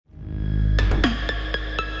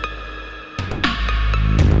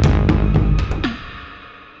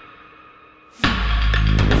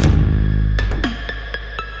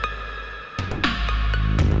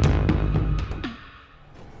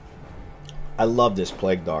I love this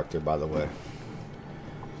Plague Doctor, by the way.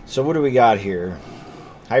 So what do we got here?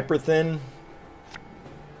 Hyper Thin.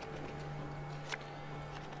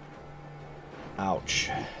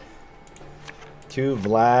 Ouch. 2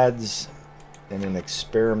 Vlads and an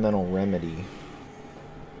experimental remedy.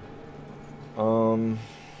 I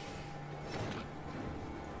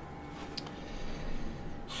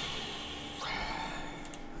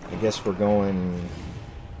guess we're going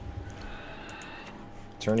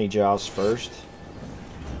Attorney Joust first.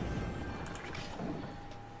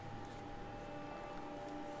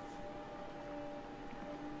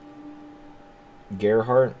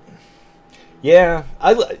 Gerhardt. Yeah,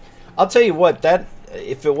 I'll tell you what, that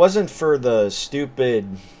if it wasn't for the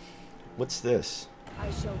stupid, what's this?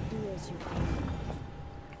 I shall do as you command.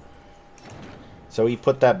 So he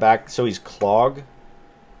put that back, so he's Clog.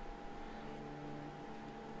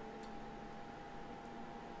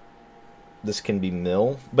 This can be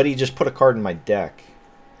Mill, but he just put a card in my deck.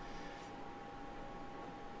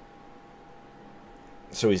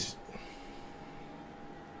 So he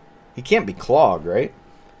can't be Clog, right?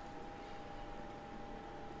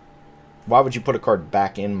 Why would you put a card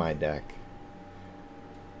back in my deck?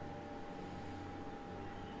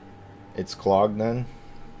 It's Clog then?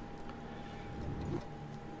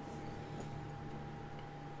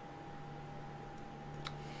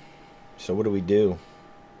 So what do we do?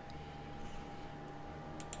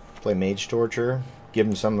 Play Mage Torture? Give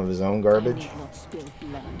him some of his own garbage? I need not spill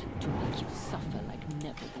blood to make you suffer like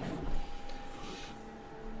never before.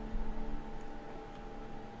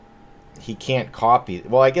 He can't copy.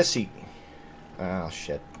 Well, I guess he... Oh,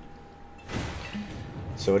 shit.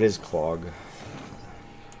 So it is Clog.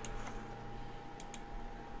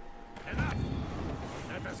 Enough.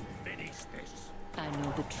 Let us finish this. I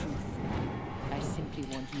know the truth. I simply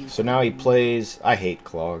want you. So now he plays... I hate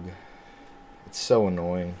Clog. It's so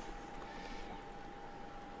annoying.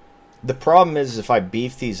 The problem is if I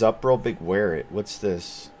beef these up real big, wear it. What's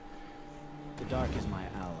this? The dark is my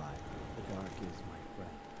ally. The dark is my friend.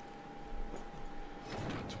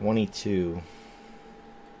 22.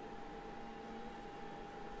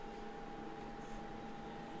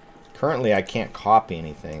 Currently, I can't copy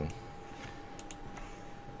anything.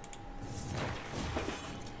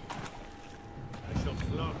 I shall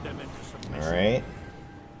flog them into submission. Alright.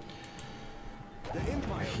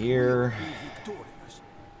 Here.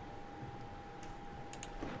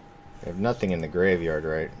 We have nothing in the graveyard,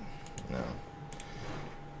 right? No.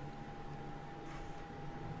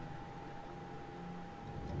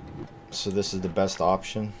 So this is the best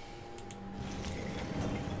option.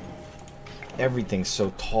 Everything's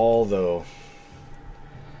so tall, though.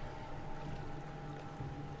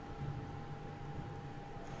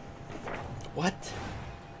 What?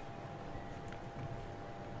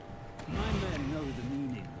 My men know the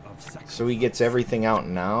meaning of sacrifice. So he gets everything out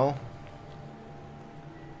now?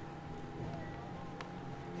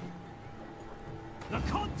 The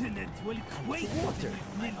continent will quake water.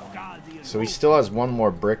 So he still has one more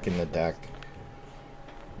brick in the deck,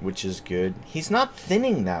 which is good. He's not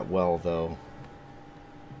thinning that well, though.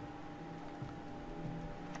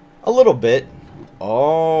 A little bit.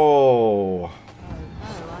 Oh.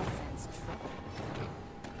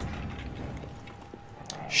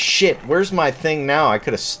 Shit, where's my thing now? I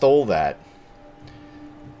could have stole that.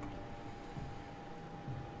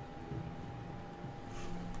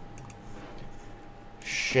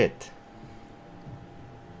 Shit.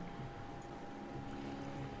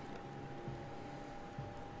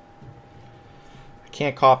 I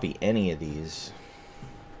can't copy any of these.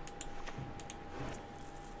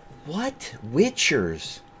 What?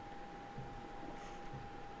 Witchers?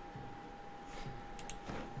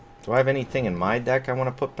 Do I have anything in my deck I want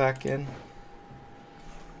to put back in?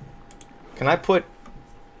 Can I put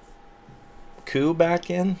Coup back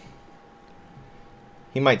in?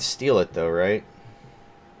 He might steal it though, right?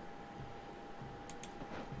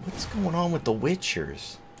 What's going on with the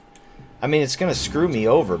Witchers? I mean, it's going to screw me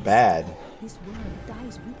over bad. This world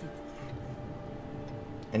dies with it.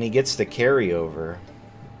 And he gets the carryover.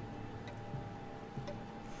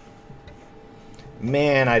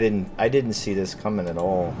 Man, I didn't see this coming at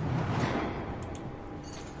all.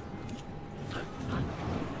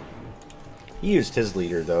 He used his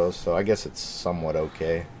leader though, so I guess it's somewhat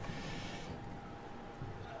okay.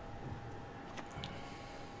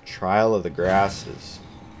 Trial of the Grasses.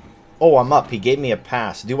 Oh, I'm up. He gave me a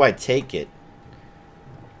pass. Do I take it?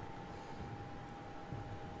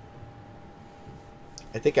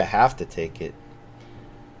 I think I have to take it.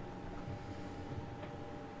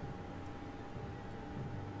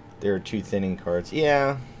 There are 2 thinning cards.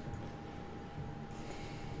 Yeah.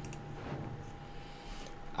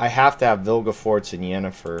 I have to have Vilgefortz and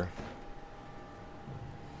Yennefer.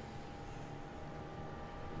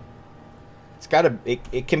 It's gotta...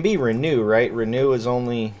 It can be Renew, right? Renew is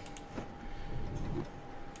only...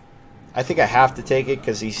 I think I have to take it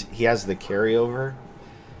because he has the carryover.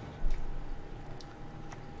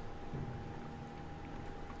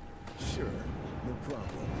 Sure, no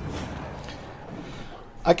problem.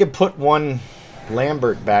 I could put one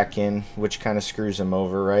Lambert back in, which kind of screws him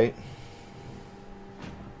over, right?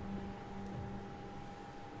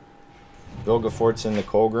 Vilgefortz in the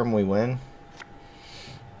Colgrim, we win.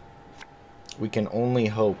 We can only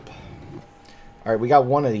hope. Alright, we got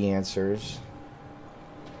one of the answers.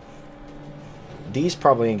 These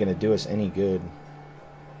probably ain't going to do us any good.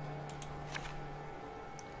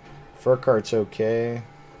 Furcart's okay.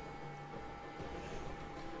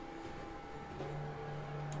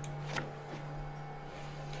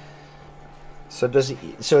 So does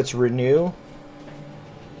he, so it's Renew.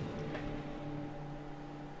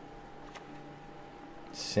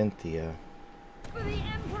 Cynthia. For the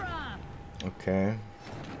Emperor! Okay.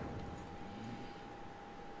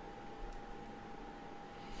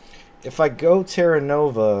 If I go Terra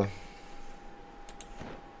Nova,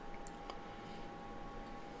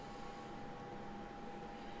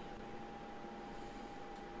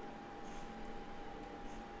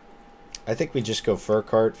 I think we just go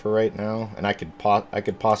Furcart for right now, and I could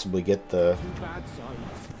possibly get the Too bad,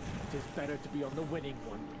 Silas. It is better to be on the winning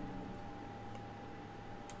one.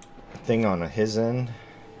 thing on his end,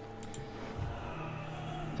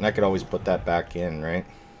 and I could always put that back in, right?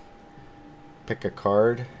 Pick a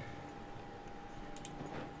card.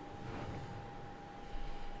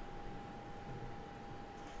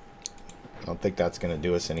 I don't think that's gonna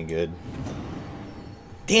do us any good.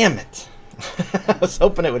 Damn it! I was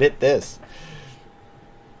hoping it would hit this.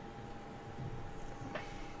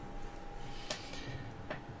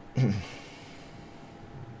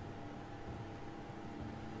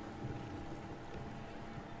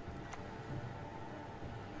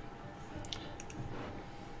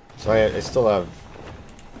 So I still have...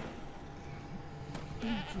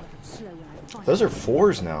 Those are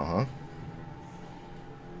 4s now, huh?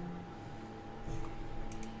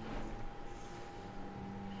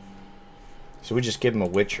 So we just give him a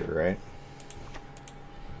Witcher, right?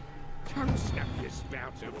 Don't snap your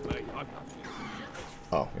spout at me.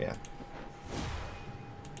 Oh, yeah.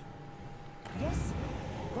 Yes?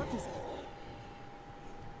 What is it?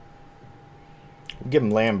 We'll give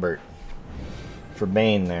him Lambert for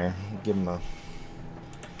Bane there. Give him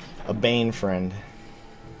a Bane friend.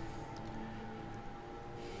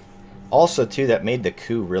 Also, too, that made the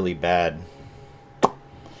coup really bad.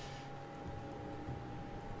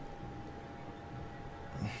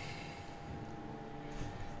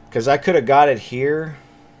 Because I could have got it here.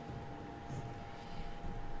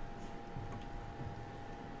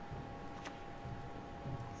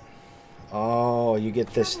 Oh, you get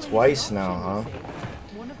this twice now, huh?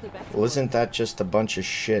 Well, isn't that just a bunch of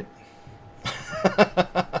shit?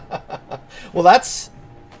 Well, that's...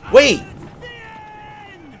 Wait!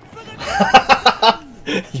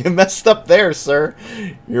 You messed up there, sir.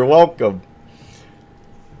 You're welcome.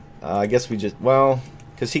 I guess we just... Well,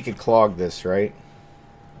 because he could clog this, right?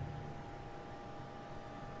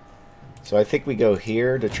 So I think we go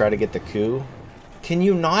here to try to get the coup. Can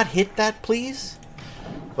you not hit that, please?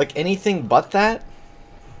 Like anything but that?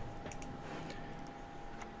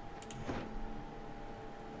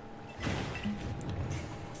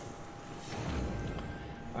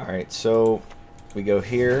 Alright, so we go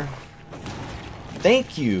here.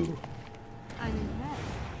 Thank you!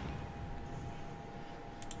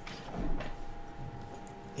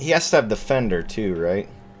 He has to have Defender too, right?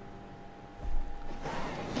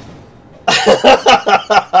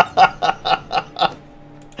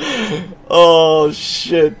 Oh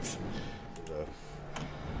shit.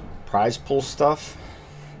 Prize pool stuff,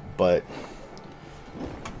 but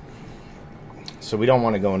so we don't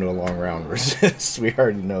want to go into a long round resist. We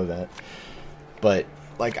already know that. But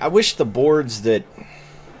like, I wish the boards that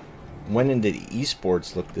went into the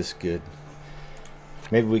esports looked this good.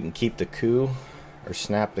 Maybe we can keep the coup or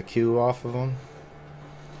snap the coup off of them.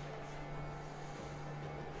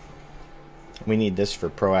 We need this for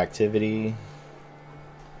proactivity.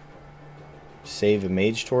 Save a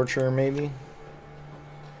mage torture, maybe.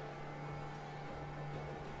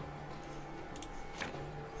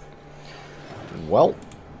 Well,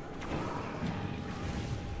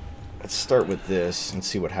 let's start with this and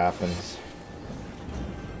see what happens.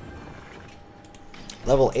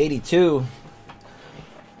 Level 82.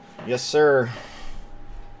 Yes, sir.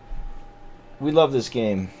 We love this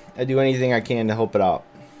game. I do anything I can to help it out.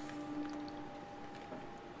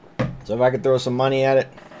 So if I could throw some money at it,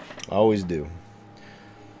 I always do.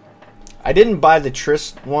 I didn't buy the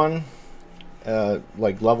Trist one,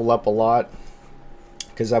 like level up a lot,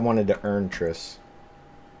 because I wanted to earn Trist.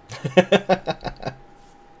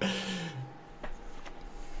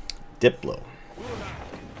 Diplo.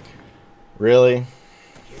 Really?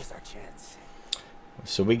 Here's our chance.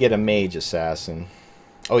 So we get a mage assassin.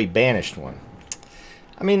 Oh, he banished one.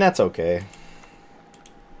 I mean, that's okay.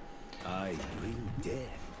 I bring death.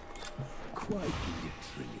 Quite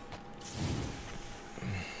literally.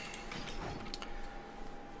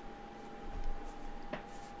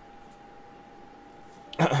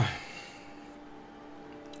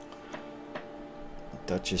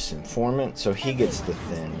 Duchess informant. So he gets the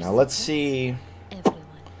thin. Now let's see. Everyone.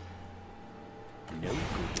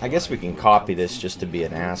 I guess we can copy this just to be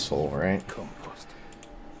an asshole, right? Compost.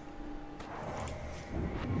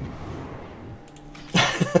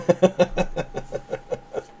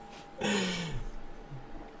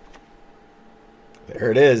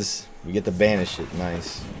 There it is. We get to banish it.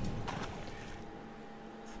 Nice.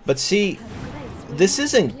 But see, this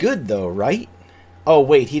isn't good though, right? Oh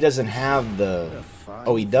wait, he doesn't have the.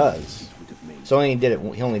 Oh, he does. So he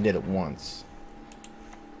only did it once.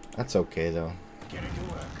 That's okay though.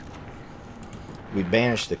 We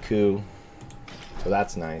banished the coup, so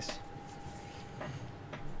that's nice.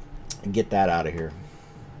 Get that out of here.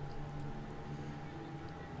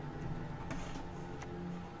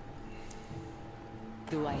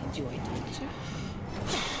 Do I enjoy torture?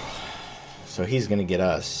 So he's gonna get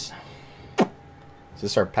us. Is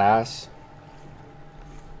this our pass?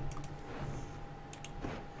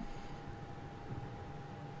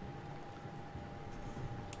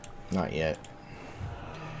 Not yet.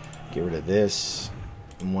 Get rid of this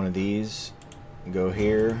and one of these. Go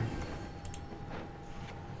here.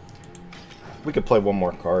 We could play one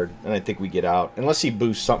more card, and I think we get out. Unless he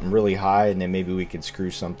boosts something really high, and then maybe we can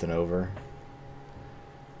screw something over.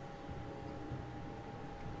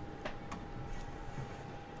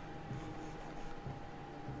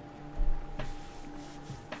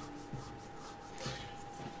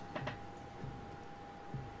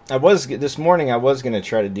 This morning I was gonna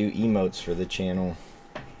try to do emotes for the channel.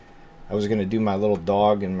 I was gonna do my little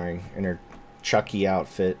dog in her Chucky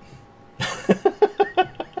outfit.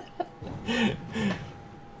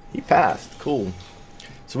 He passed. Cool.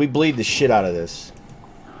 So we bleed the shit out of this.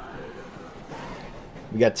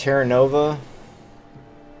 We got Terra Nova,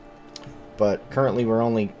 but currently we're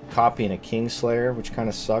only copying a Kingslayer, which kind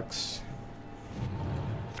of sucks.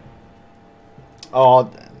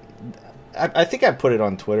 Oh, I think I put it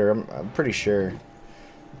on Twitter. I'm pretty sure.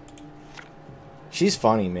 She's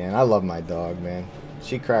funny, man. I love my dog, man.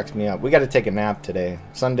 She cracks me up. We got to take a nap today.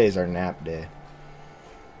 Sunday's our nap day.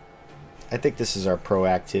 I think this is our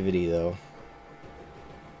proactivity, though.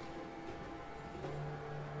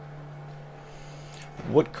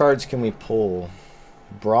 What cards can we pull?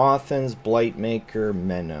 Brothans, Blightmaker,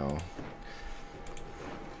 Menno.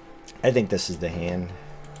 I think this is the hand.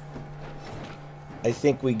 I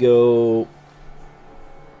think we go...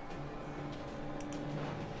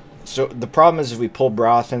 So the problem is if we pull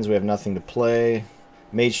Brothans, we have nothing to play.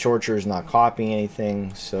 Mage Torture is not copying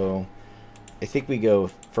anything, so I think we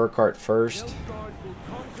go Furcart first.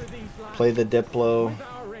 Play the Diplo.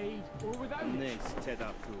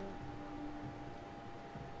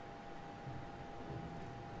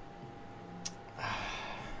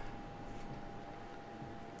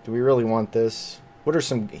 Do we really want this? What are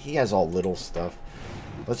some... He has all little stuff.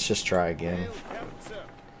 Let's just try again.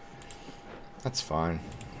 That's fine.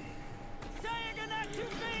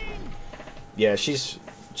 Yeah,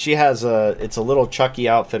 she has a... It's a little Chucky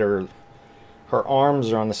outfit. Her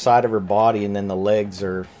arms are on the side of her body, and then the legs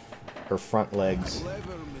are her front legs.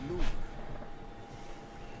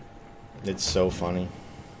 It's so funny.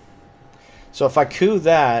 So if I coup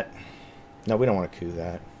that... No, we don't want to coup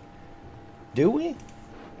that. Do we?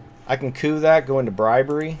 I can coup that, go into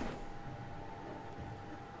bribery.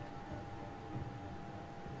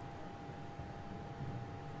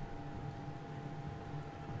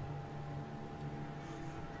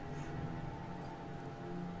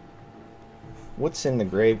 What's in the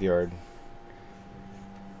graveyard?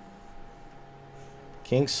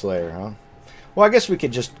 Kingslayer, huh? Well, I guess we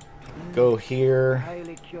could just go here,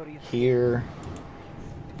 here.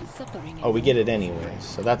 Oh, we get it anyway,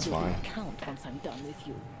 so that's fine. Count once I'm done with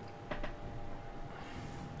you.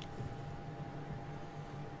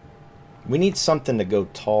 We need something to go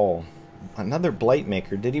tall. Another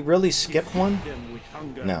Blightmaker. Did he really skip one?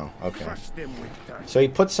 No. Okay. So he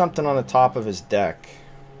put something on the top of his deck.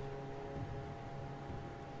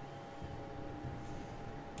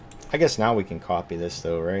 I guess now we can copy this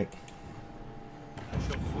though, right?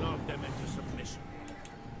 shall flog them into submission.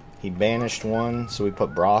 He banished one, so we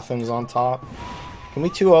put Brothans on top. Can we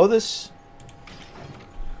 2-0 this?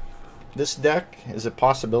 This deck? Is it a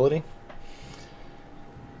possibility?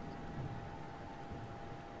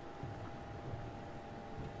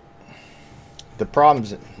 The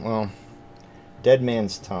problem's, well, Dead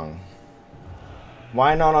Man's Tongue.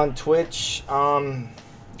 Why not on Twitch?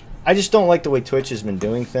 I just don't like the way Twitch has been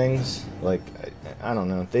doing things. Like, I don't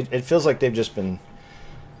know. It feels like they've just been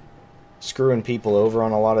screwing people over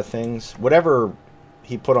on a lot of things. Whatever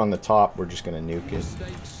he put on the top, we're just going to nuke it.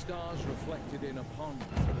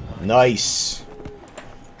 Nice.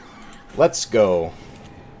 Let's go.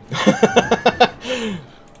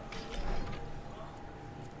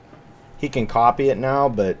 He can copy it now,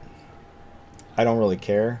 but I don't really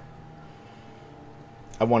care.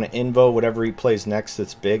 I want to invo whatever he plays next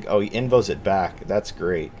that's big. Oh, he invos it back. That's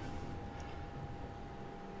great.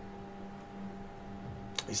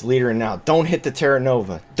 He's leadering now. Don't hit the Terra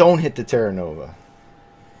Nova. Don't hit the Terra Nova.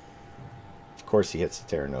 Of course he hits the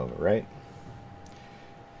Terra Nova, right?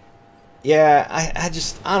 Yeah,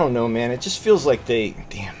 I don't know, man. It just feels like they...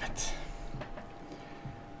 Damn it.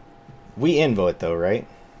 We invo it, though, right?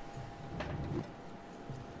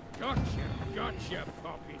 Gotcha, gotcha,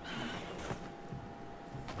 Poppy.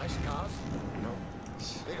 Nice cars? No.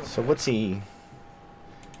 So what's he...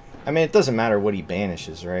 I mean, it doesn't matter what he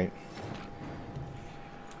banishes, right?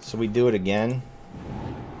 So we do it again.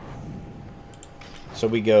 So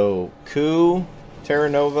we go coup, Terra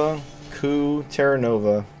Nova, coup, Terra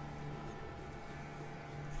Nova.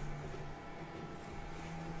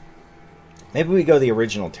 Maybe we go the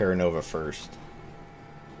original Terra Nova first.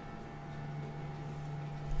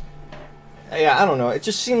 Yeah, I don't know. It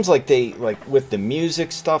just seems like they, like, with the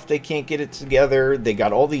music stuff, they can't get it together. They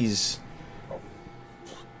got all these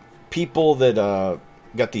people that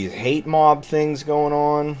got these hate mob things going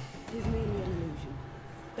on.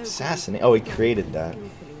 Assassinate. Oh, he created that.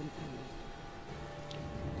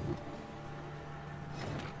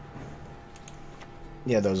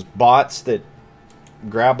 Yeah, those bots that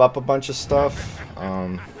grab up a bunch of stuff.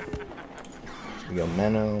 We go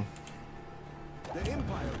Menno.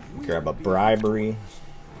 Grab a bribery.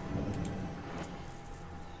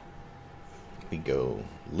 We go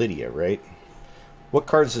Lydia, right? What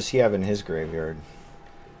cards does he have in his graveyard?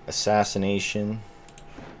 Assassination.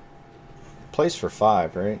 Plays for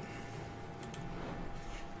 5, right?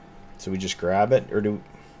 So we just grab it? Or do...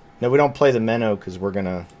 No, we don't play the Menno because we're going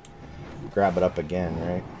to grab it up again,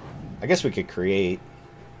 right? I guess we could create.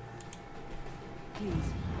 Please,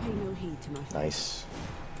 pay no heed to my face. Nice.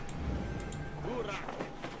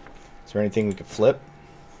 Is there anything we could flip?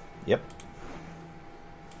 Yep.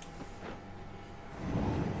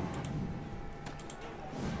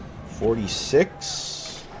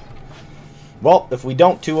 $46. Well, if we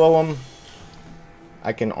don't 2-0 them,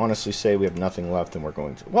 I can honestly say we have nothing left and we're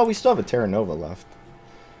going to... Well, we still have a Terra Nova left.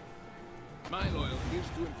 My loyalty is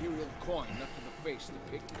to Imperial coin, not to the face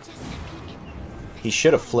that picked it. He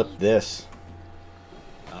should have flipped this.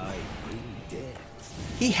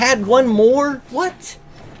 He had one more? What?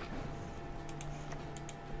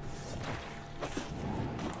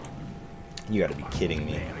 You gotta be kidding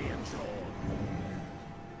me.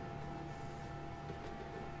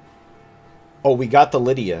 Oh, we got the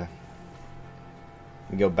Lydia.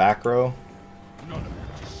 We go back row.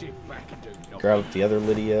 Grab up the other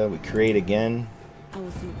Lydia. We create again. I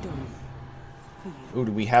will see it done for you. Ooh,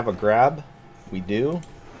 do we have a grab? We do.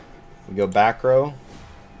 We go back row.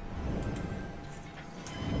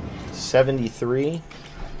 73.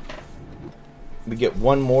 We get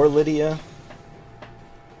one more Lydia.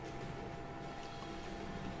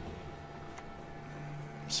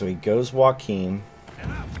 So he goes Joaquin.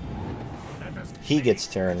 He gets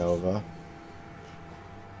Terra Nova.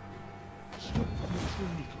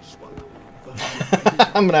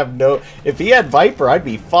 I'm gonna have no... If he had Viper, I'd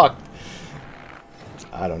be fucked.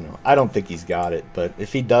 I don't know. I don't think he's got it, but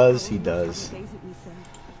if he does, he does.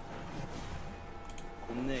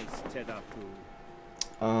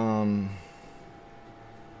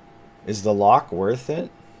 Is the lock worth it?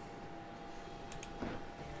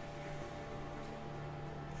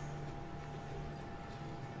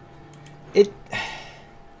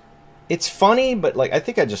 It's funny, but like I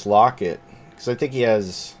think I just lock it because I think he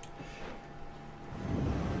has.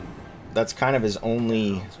 That's kind of his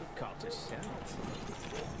only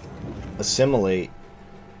assimilate.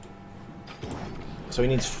 So he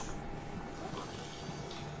needs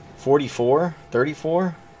 44,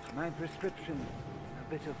 34. My prescription, a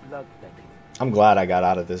bit of bloodletting. I'm glad I got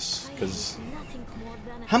out of this because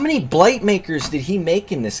how many blight makers did he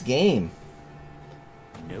make in this game?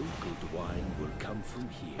 No good wine will come from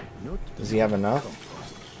here. Not Does he have enough?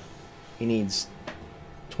 He needs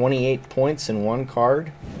 28 points in one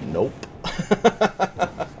card? Nope.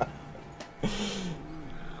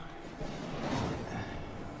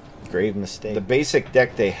 Grave mistake. The basic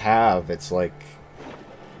deck they have, it's like...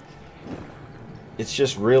 It's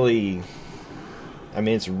just really... I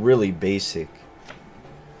mean, it's really basic.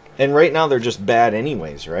 And right now they're just bad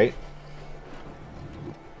anyways, right?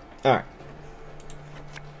 Alright.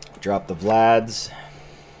 Drop the Vlads.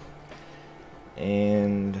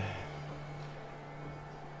 And...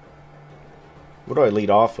 What do I lead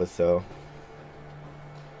off with, though?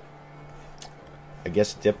 I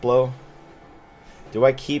guess Diplo? Do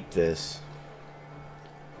I keep this?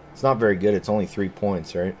 It's not very good. It's only 3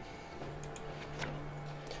 points, right?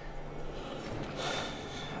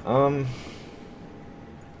 Do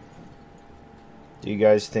you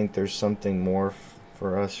guys think there's something more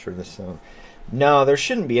for us for this? No, there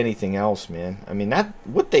shouldn't be anything else, man. I mean, that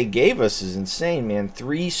what they gave us is insane, man.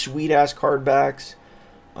 3 sweet-ass card backs.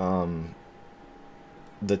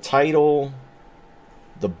 The title,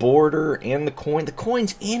 the border, and the coin. The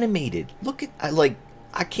coin's animated. Look at, I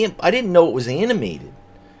didn't know it was animated.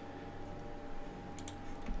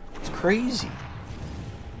 It's crazy.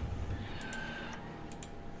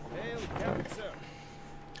 Right.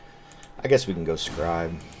 I guess we can go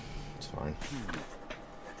scribe. It's fine.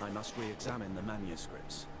 I must re-examine the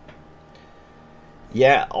manuscripts.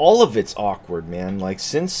 Yeah, all of it's awkward, man. Like,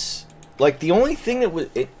 since, like, the only thing that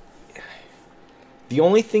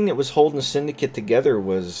was holding the syndicate together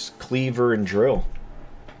was Cleaver and Drill,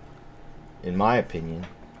 in my opinion.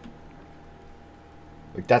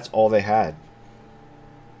 Like, that's all they had.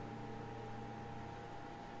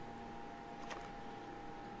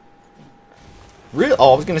 Really?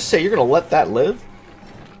 Oh, I was gonna say, you're gonna let that live?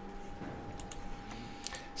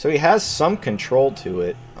 So he has some control to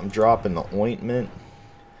it. I'm dropping the ointment.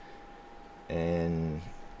 And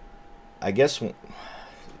I guess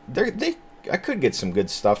I could get some good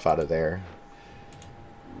stuff out of there.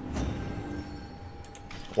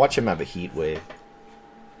 Watch him have a heat wave.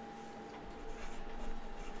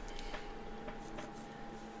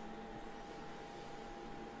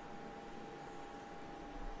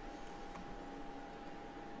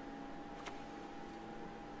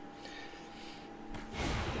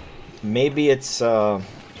 Maybe it's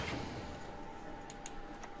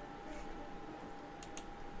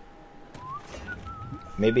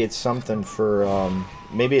maybe it's something for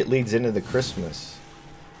maybe it leads into the Christmas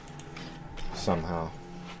somehow.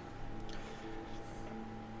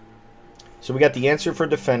 So we got the answer for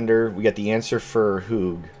Defender, we got the answer for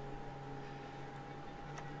Hoog.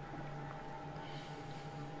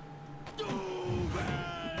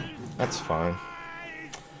 That's fine.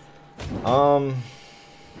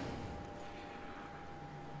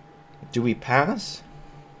 Do we pass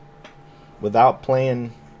without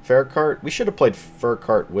playing Faircart? We should have played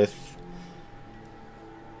Faircart with...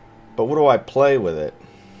 But what do I play with it?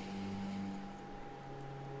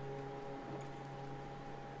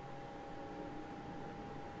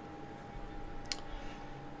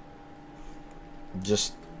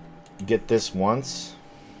 Just get this once.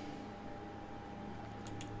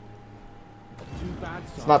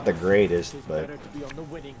 It's not the greatest, but...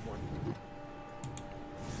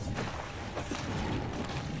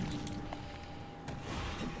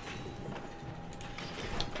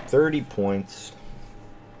 30 points.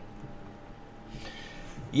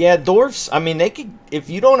 Yeah, dwarfs, I mean, they could, if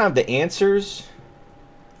you don't have the answers,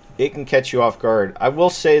 it can catch you off guard. I will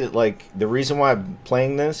say that, like, the reason why I'm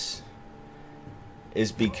playing this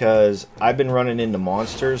is because I've been running into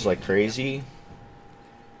monsters like crazy,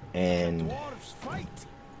 and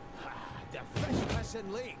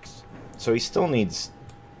so he still needs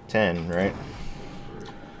 10, right?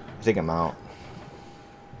 I think I'm out.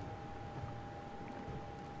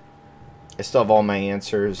 I still have all my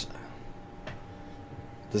answers.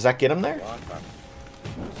 Does that get him there?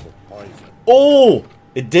 Oh!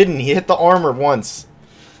 It didn't. He hit the armor once.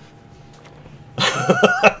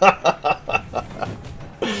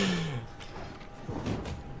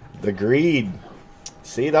 The greed.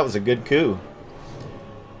 See, that was a good coup.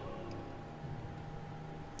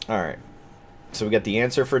 Alright. So we got the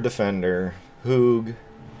answer for Defender. Hoog.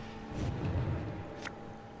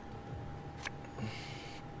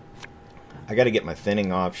 I got to get my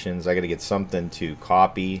thinning options. I got to get something to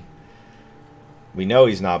copy. We know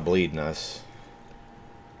he's not bleeding us.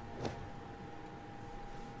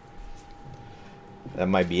 That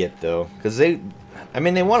might be it, though. Because they... I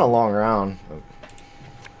mean, they won a long round.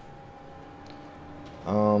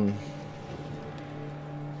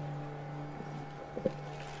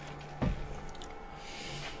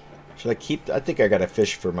 Should I keep... I think I gotta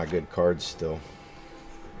fish for my good cards still.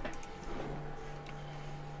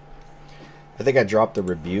 I think I dropped the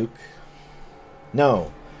Rebuke.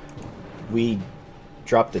 No. We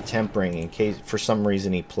dropped the Tempering in case for some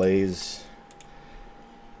reason he plays...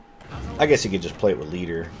 I guess he could just play it with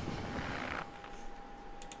Leader.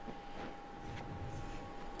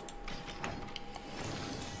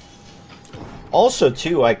 Also,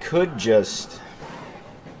 too, I could just...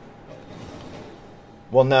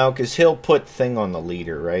 Well, no, because he'll put Thing on the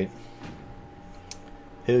Leader, right?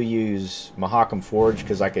 He'll use Mahakam Forge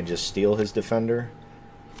because I could just steal his Defender.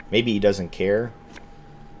 Maybe he doesn't care.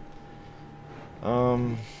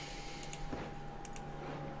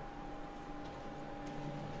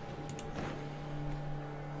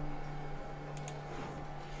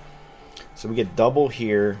 So we get double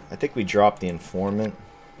here. I think we drop the Informant.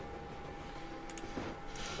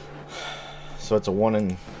 So it's a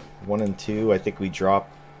 1 and 2. I think we drop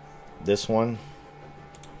this one.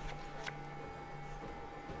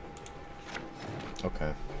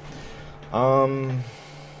 Okay.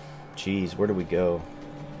 Geez, where do we go?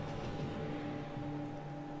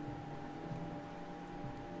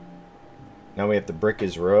 Now we have to brick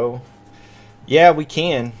his row. Yeah, we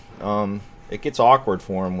can. It gets awkward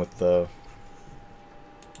for him with the...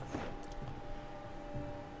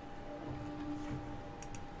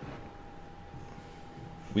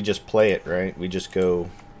 We just play it, right? We just go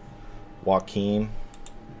Joaquin.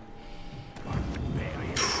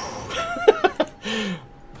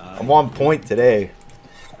 I'm on point today.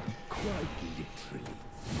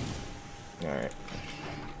 Alright.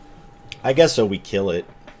 I guess so we kill it.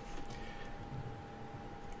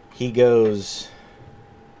 He goes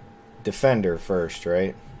Defender first,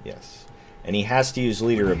 right? Yes. And he has to use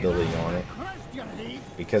Leader ability on it.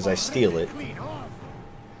 Because I steal it.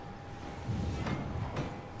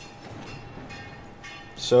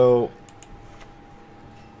 So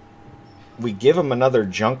we give him another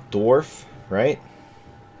Junk Dwarf, right?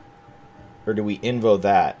 Or do we invo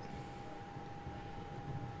that?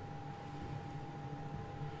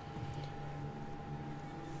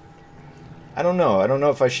 I don't know. I don't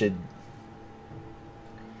know if I should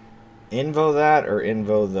invo that or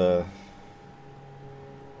invo the...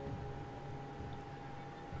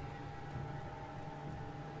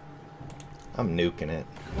 I'm nuking it.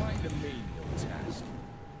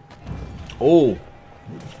 Oh!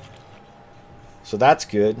 So that's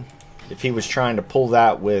good. If he was trying to pull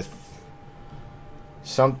that with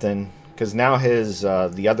something, because now his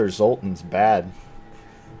the other Zoltan's bad.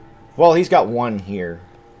 Well, he's got one here.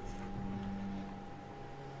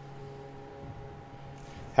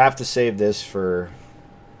 Have to save this for...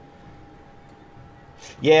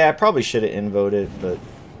 Yeah, I probably should have invoted it, but...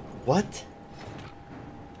 What?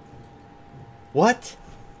 What?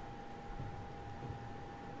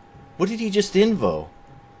 What did he just invo?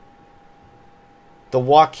 The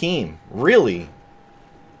Joaquin. Really?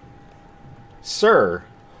 Sir.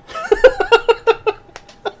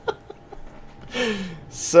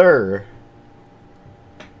 Sir.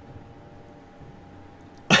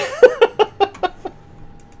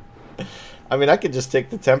 I mean, I could just take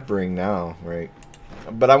the Tempering now, right?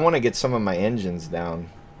 But I want to get some of my engines down.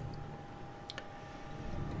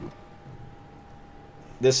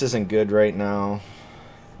 This isn't good right now.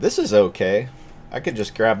 This is okay. I could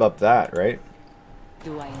just grab up that, right?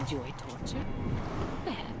 Do I enjoy torture?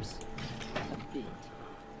 Perhaps. A bit.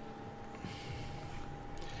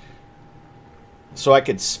 So I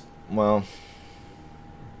could... Well...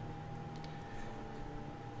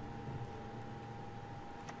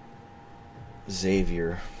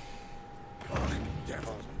 Xavier.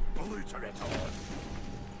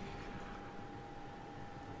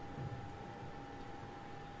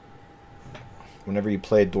 Whenever you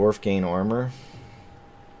play a dwarf, gain armor.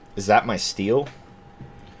 Is that my steal?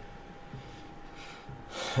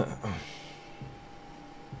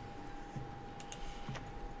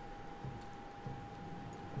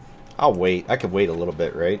 I'll wait. I could wait a little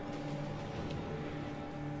bit, right?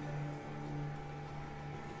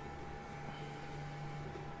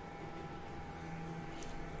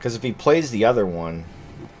 Because if he plays the other one...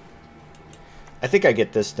 I think I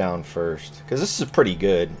get this down first. Because this is pretty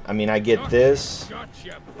good. I mean, I get this.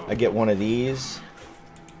 I get one of these.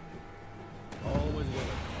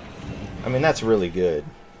 I mean, that's really good.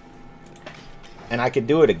 And I could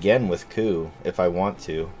do it again with Coup if I want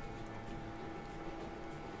to.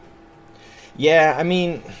 Yeah, I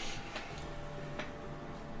mean...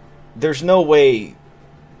 There's no way...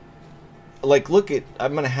 Like, look at...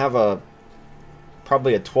 I'm going to have a...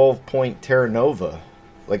 Probably a 12-point Terra Nova.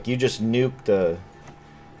 Like, you just nuked the...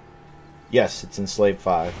 Yes, it's Enslave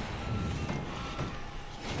 5.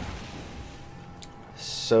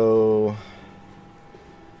 so...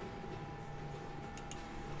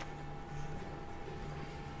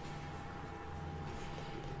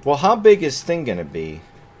 Well, how big is Thing gonna be?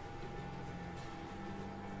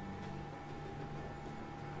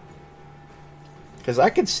 Because I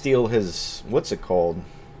could steal his... What's it called?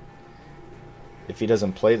 If he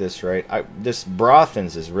doesn't play this right. This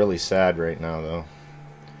Brothens is really sad right now, though.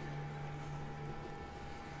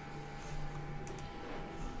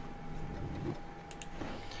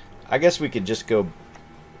 I guess we could just go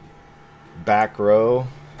back row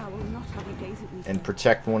I will not have you gaze at me, and sir.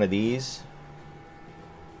 protect one of these.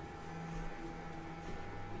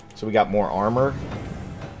 So we got more armor.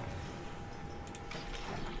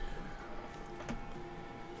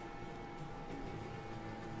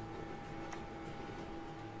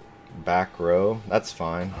 Back row. That's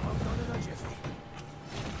fine.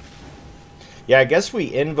 Yeah, I guess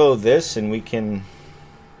we invo this and we can...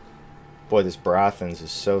 Boy, this Brothens is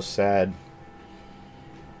so sad.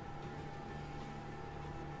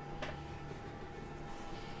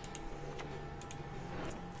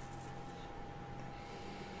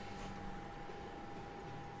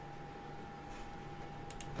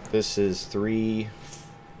 This is 3,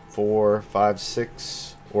 4, 5,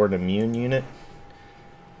 6, or an immune unit.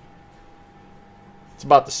 It's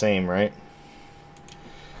about the same, right?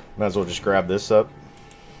 Might as well just grab this up.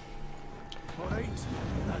 Alright,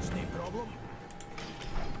 that's no problem.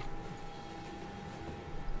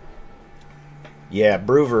 Yeah,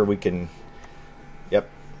 Brewer we can... Yep.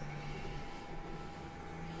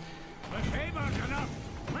 The favor's enough.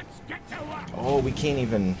 Let's get to work. Oh, we can't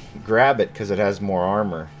even grab it because it has more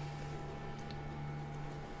armor.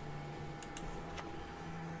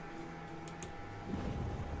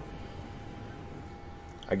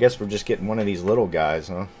 I guess we're just getting one of these little guys,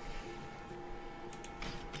 huh?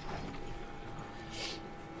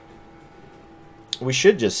 We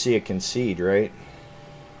should just see a concede, right?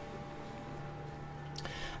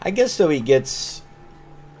 I guess though he gets...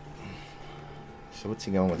 So what's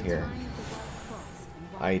he going with here?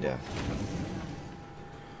 Ida.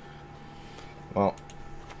 Well,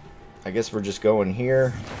 I guess we're just going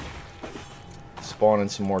here. Spawning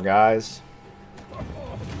some more guys.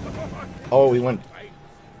 Oh, we went...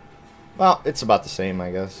 Well, it's about the same,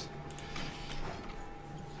 I guess.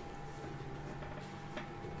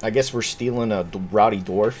 I guess we're stealing a rowdy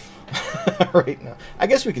dwarf right now. I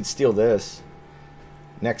guess we could steal this.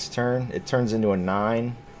 Next turn, it turns into a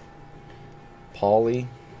 9. Pauly.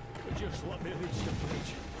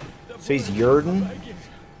 So he's Yurden.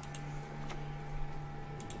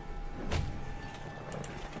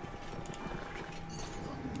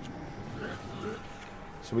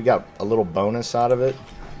 So we got a little bonus out of it.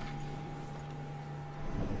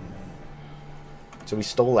 So we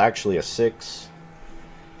stole actually a 6.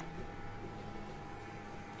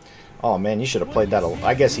 Oh man, you should have played that.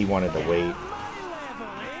 I guess he wanted to wait.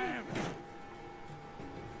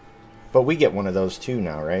 But we get one of those too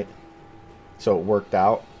now, right? So it worked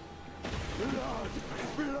out.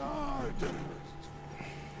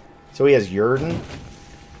 So he has Yurden.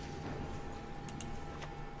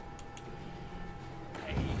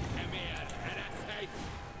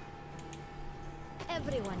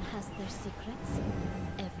 Everyone has their secrets.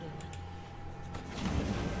 Everyone.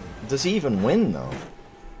 Does he even win though?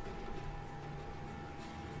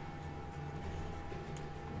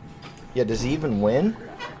 Yeah, does he even win?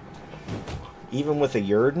 Even with a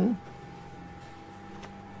Yurden?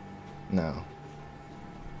 No.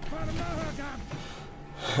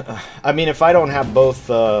 I mean, if I don't have both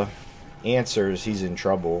answers, he's in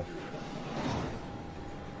trouble.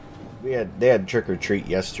 They had trick or treat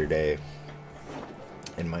yesterday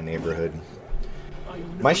in my neighborhood.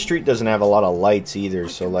 My street doesn't have a lot of lights either,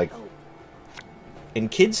 so like,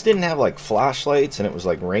 and kids didn't have like flashlights, and it was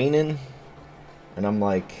like raining, and I'm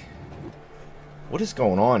like, what is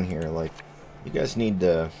going on here? Like, you guys need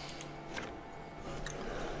to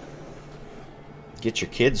get your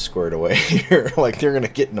kids squared away here. Like, they're gonna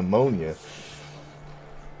get pneumonia.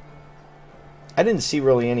 I didn't see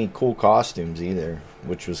really any cool costumes either,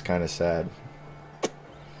 which was kind of sad.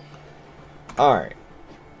 Alright.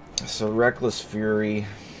 So, Reckless Fury.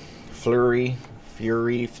 Flurry.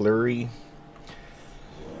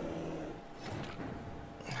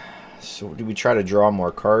 So, do we try to draw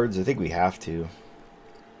more cards? I think we have to.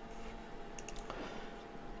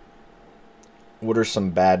 What are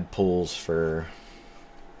some bad pulls for...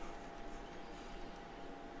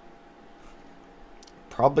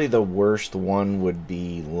 Probably the worst one would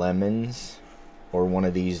be lemons, or one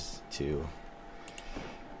of these two.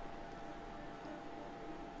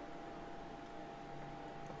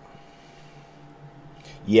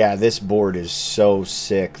 Yeah, this board is so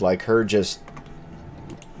sick. Like, her just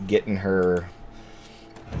getting her...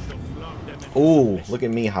 Ooh, look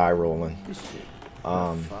at me high rolling.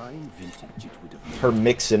 Her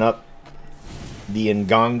mixing up the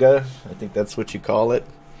Nganga. I think that's what you call it.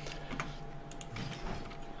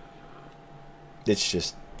 It's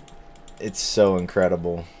just... It's so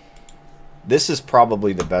incredible. This is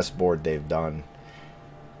probably the best board they've done.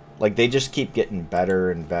 Like, they just keep getting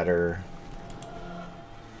better and better.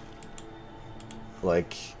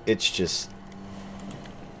 Like, it's just...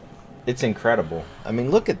 It's incredible. I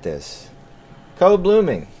mean, look at this. Code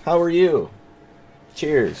Blooming, how are you?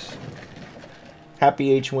 Cheers.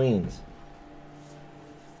 Happy H-Weens.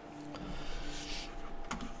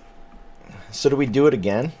 So do we do it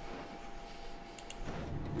again?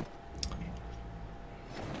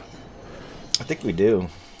 I think we do.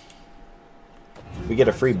 We get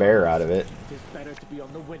a free bear out of it. It's better to be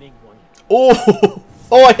on the winning one. Oh!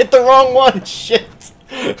 Oh, I hit the wrong one! Shit!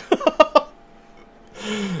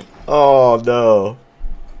 Oh, no.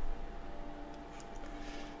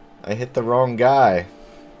 I hit the wrong guy.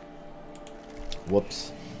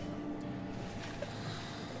 Whoops.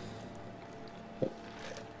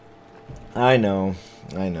 I know.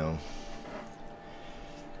 I know.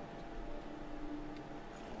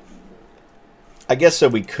 I guess so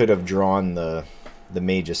we could have drawn the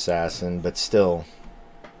Mage Assassin, but still,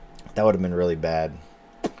 that would have been really bad.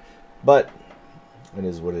 But it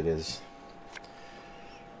is what it is.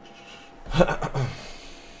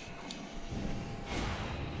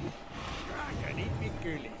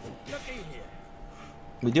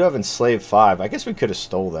 We do have Enslave 5. I guess we could have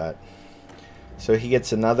stole that. So he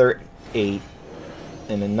gets another 8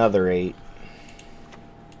 and another 8.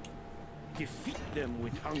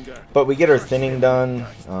 But we get our thinning done.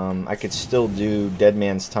 I could still do Dead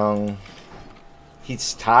Man's Tongue. He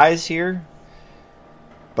ties here,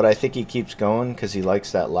 but I think he keeps going because he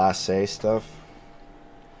likes that last say stuff.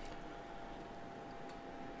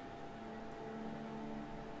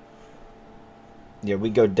 Yeah,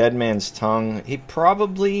 we go Dead Man's Tongue. He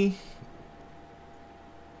probably...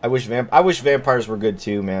 I wish vampires were good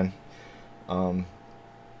too, man.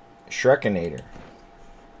 Shrekinator.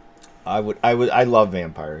 I love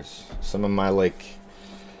vampires. Some of my like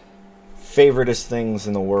favoriteest things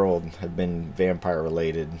in the world have been vampire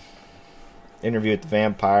related. Interview with the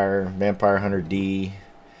Vampire, Vampire Hunter D.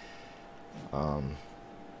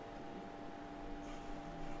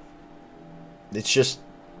 It's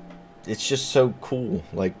just so cool.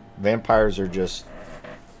 Like, vampires are just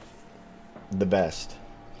the best.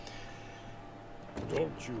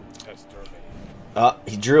 Don't you pester me.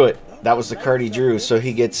 He drew it. That was the card he drew, so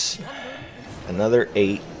he gets another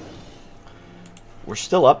 8. We're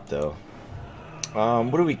still up, though.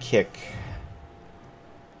 What do we kick?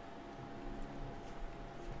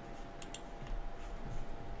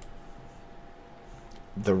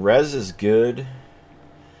 The res is good.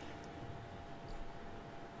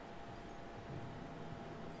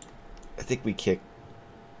 I think we kick.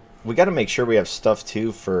 We got to make sure we have stuff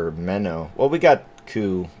too for Menno. Well, we got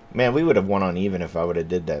Coup. Man, we would have won on even if I would have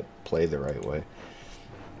did that play the right way.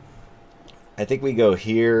 I think we go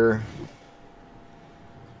here.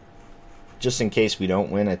 Just in case we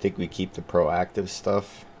don't win, I think we keep the proactive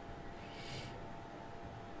stuff.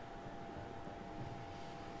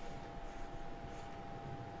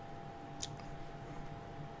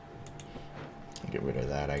 Get rid of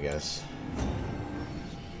that, I guess.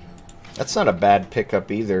 That's not a bad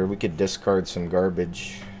pickup either. We could discard some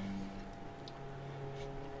garbage.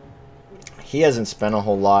 He hasn't spent a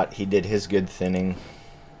whole lot. He did his good thinning.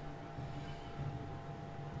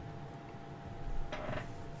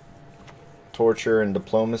 Torture and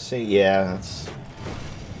diplomacy. Yeah, that's...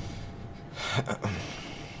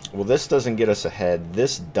 Well, this doesn't get us ahead.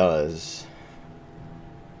 This does.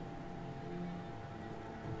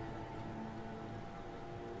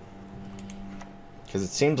 Because it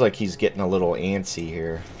seems like he's getting a little antsy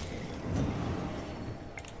here.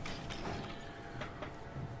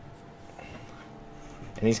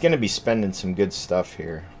 And he's going to be spending some good stuff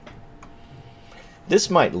here. This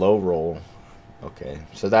might low roll. Okay,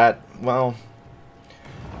 so that, well,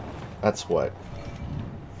 that's what?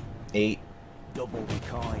 8. Double the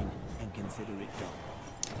coin and consider it done.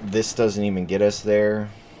 This doesn't even get us there.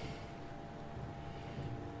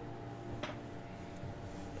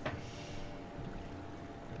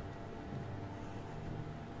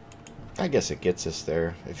 I guess it gets us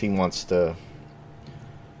there if he wants to.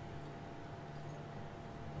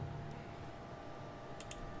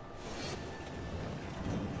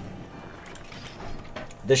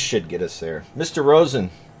 This should get us there. Mr.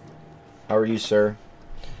 Rosen, how are you, sir?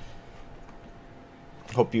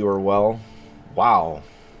 Hope you are well. Wow.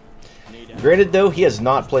 Granted, though, he has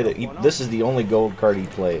not played it. This is the only gold card he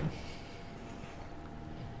played.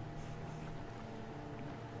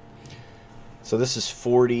 So this is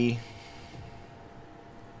 40.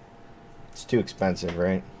 It's too expensive,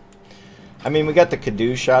 right? I mean, we got the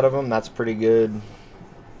Kadoosh out of him. That's pretty good.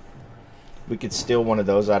 We could steal one of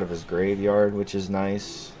those out of his graveyard, which is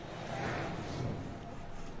nice.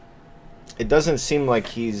 It doesn't seem like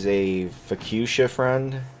he's a Fuchsia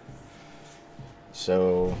friend.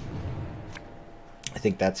 So I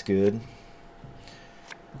think that's good.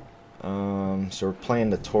 So we're playing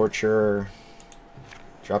the Torture.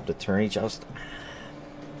 Drop the Tourney Joust.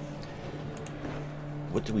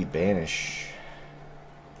 What do we banish?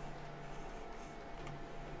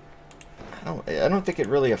 I don't think it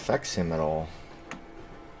really affects him at all.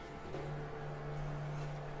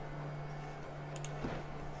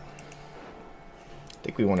 I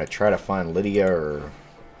think we want to try to find Lydia or...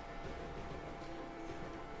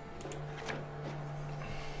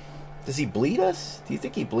 Does he bleed us? Do you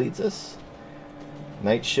think he bleeds us?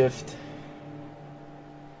 Night Shift.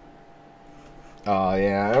 Oh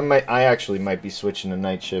yeah, I actually might be switching to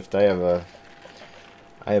Night Shift. I have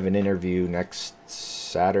an interview next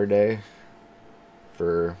Saturday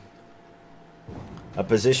for a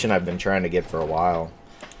position I've been trying to get for a while.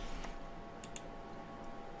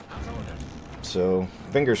 So,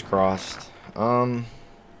 fingers crossed. I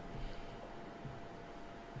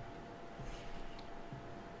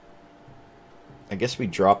guess we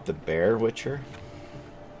dropped the Bear Witcher.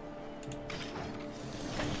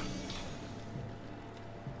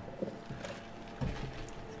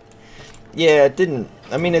 Yeah, it didn't...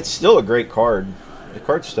 I mean, it's still a great card. The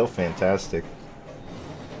card's still fantastic.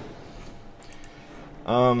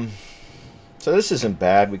 So this isn't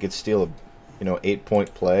bad. We could steal a,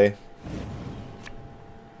 8-point play.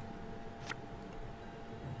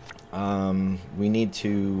 We need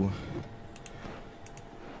to...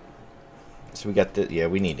 So we got the... Yeah,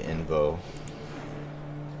 we need Invo.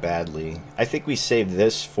 Badly. I think we save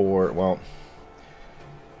this for... Well,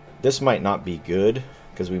 this might not be good,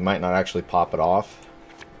 because we might not actually pop it off.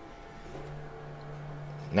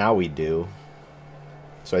 Now we do.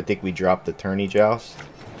 So I think we drop the Tourney Joust.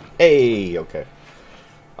 Hey, okay.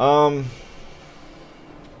 The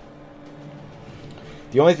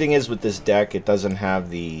only thing is with this deck, it doesn't have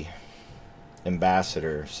the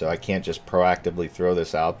Ambassador, so I can't just proactively throw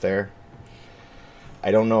this out there.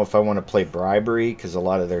 I don't know if I want to play Bribery, because a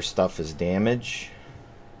lot of their stuff is damage.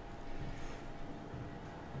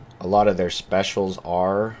 A lot of their specials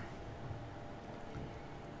are.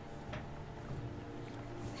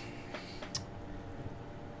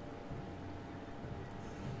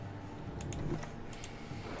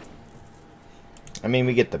 I mean,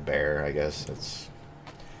 we get the Bear, I guess. It's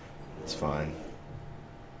fine.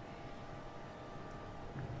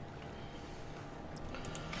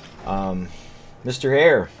 Mr.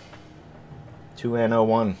 Hare,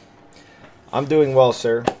 2N01. I'm doing well,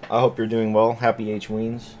 sir. I hope you're doing well. Happy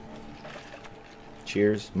H-Weens.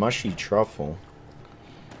 Cheers. Mushy truffle.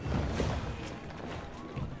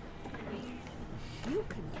 You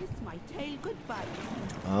can kiss my tail goodbye.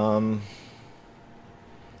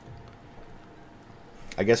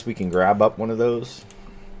 I guess we can grab up one of those.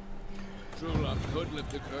 True love could lift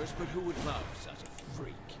the curse, but who would love such a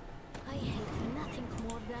freak? I hate nothing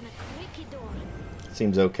more than a creaky door.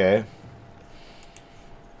 Seems okay.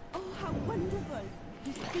 Oh, how wonderful.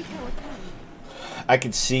 You speak our tongue. I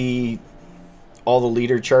could see all the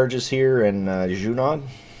leader charges here and Junod.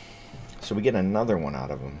 So we get another one out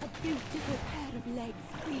of him. A beautiful pair of legs,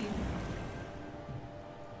 please.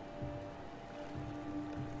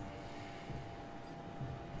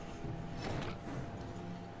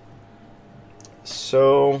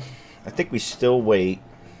 So I think we still wait.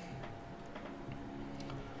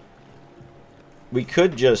 We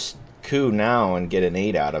could just coup now and get an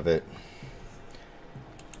 8 out of it.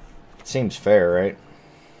 It seems fair, right?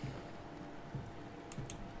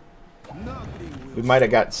 We might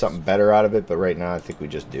have got something better out of it, but right now I think we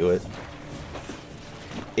just do it.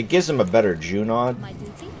 It gives him a better Junod. My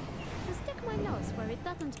duty? To stick my nose where it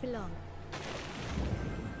doesn't belong.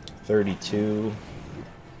 32.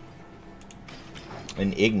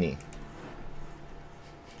 An Igni.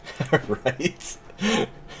 Right?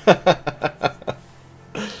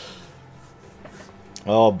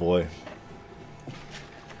 Oh boy.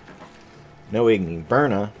 No Igni.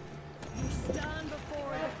 Berna. Stand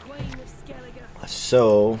before the Queen of Skellige.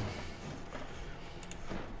 So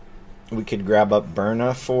we could grab up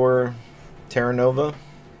Berna for Terra Nova.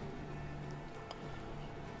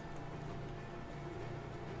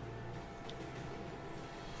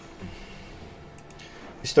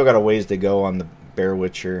 still got a ways to go on the Bear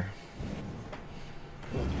Witcher.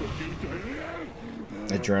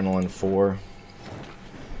 Adrenaline 4.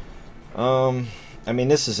 I mean,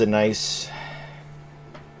 this is a nice...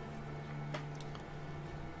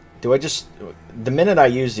 Do I just... The minute I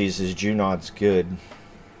use these is Junod's good.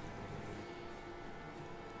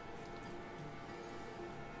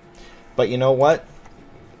 But you know what?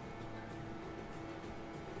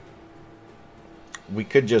 We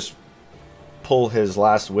could just pull his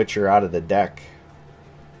last Witcher out of the deck.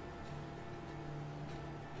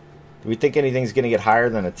 Do we think anything's going to get higher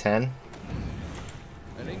than a 10?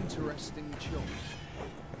 An interesting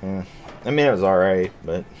choice. I mean, it was alright,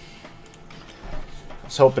 but... I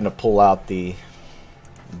was hoping to pull out the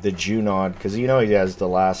Junod, because you know he has the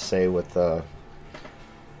last say with,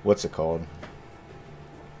 what's it called?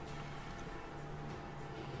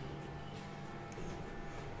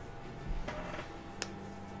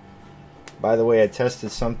 By the way, I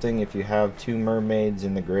tested something. If you have 2 mermaids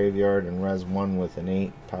in the graveyard and res one with an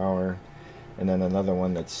 8 power, and then another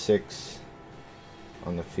one that's 6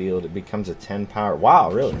 on the field, it becomes a 10 power.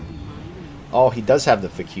 Wow, really? Oh, he does have the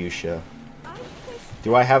Fuchsia.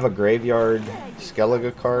 Do I have a graveyard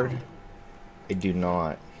Skellige card? I do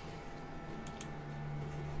not.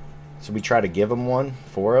 So we try to give him one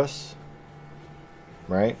for us,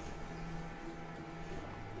 right?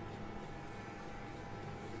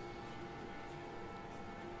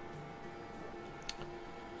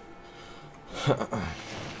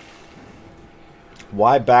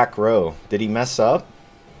 Why back row? Did he mess up?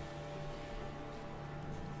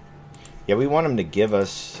 Yeah, we want him to give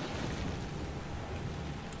us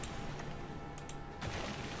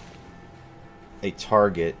a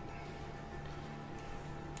target.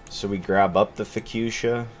 So we grab up the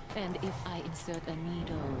Fuchsia. And if I insert a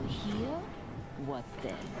needle here, what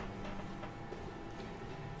then?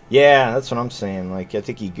 Yeah, that's what I'm saying. Like, I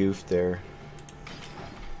think he goofed there.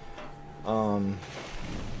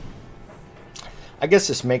 I guess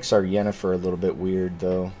this makes our Yennefer a little bit weird,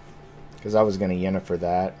 though. Because I was going to Yennefer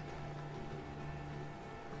that.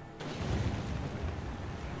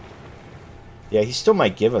 Yeah, he still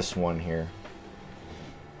might give us one here.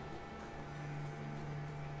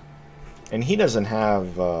 And he doesn't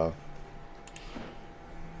have...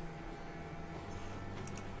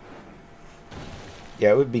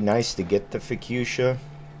 Yeah, it would be nice to get the Fuchsia.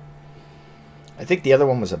 I think the other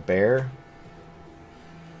one was a bear.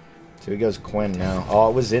 So he goes Gwent now. Oh,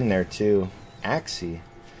 it was in there too. Axie.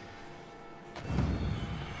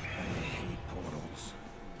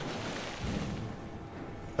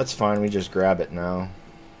 That's fine, we just grab it now.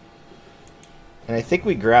 And I think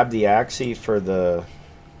we grab the Axie for the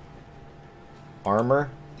armor,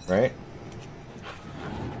 right?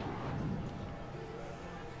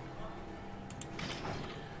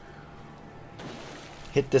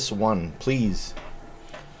 Hit this one, please.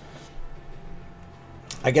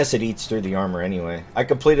 I guess it eats through the armor anyway. I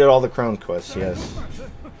completed all the Crone quests, yes.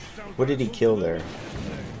 What did he kill there?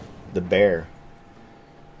 The bear.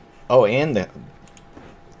 Oh, and the...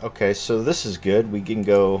 Okay, so this is good. We can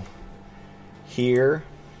go here.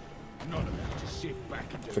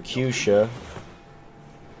 Fuchsia.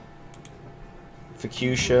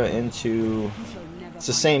 Fuchsia into... It's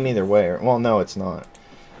the same either way. Well, no, it's not.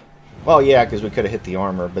 Well, yeah, because we could have hit the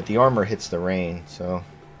armor, but the armor hits the rain, so...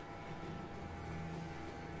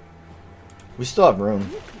 We still have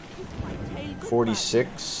room.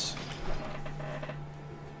 46.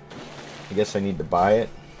 I guess I need to buy it.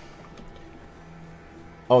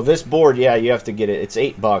 Oh, this board, yeah, you have to get it. It's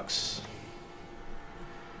 $8.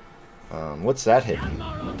 What's that hitting?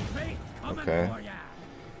 Okay.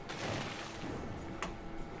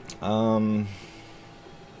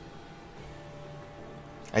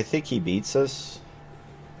 I think he beats us.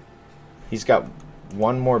 He's got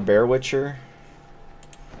one more Bear Witcher.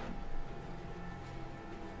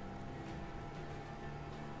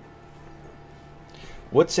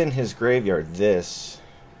 What's in his graveyard? This.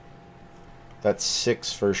 That's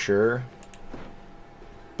 6 for sure.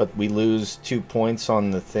 But we lose 2 points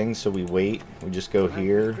on the thing, so we wait. We just go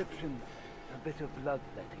here. A bit of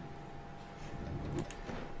bloodletting.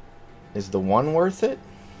 Is the 1 worth it?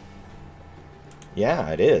 Yeah,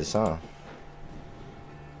 it is, huh?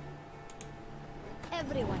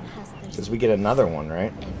 Everyone has their Because we get another one,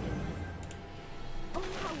 right? Oh,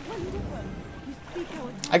 how wonderful. You speak our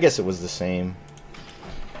tongue. I guess it was the same.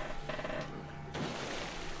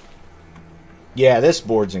 Yeah, this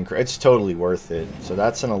board's it's totally worth it. So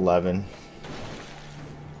that's an 11.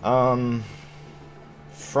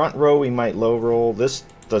 Front row we might low roll. This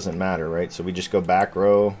doesn't matter, right? So we just go back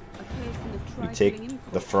row. We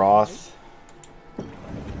take the froth.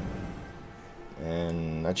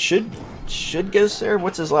 And that should get us there.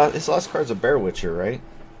 What's his last? His last card's a Bear Witcher, right?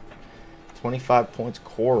 25 points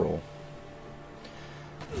Coral.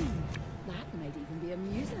 That might even be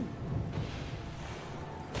amusing.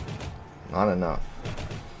 Not enough.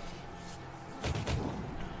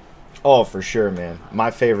 Oh, for sure, man. My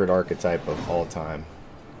favorite archetype of all time.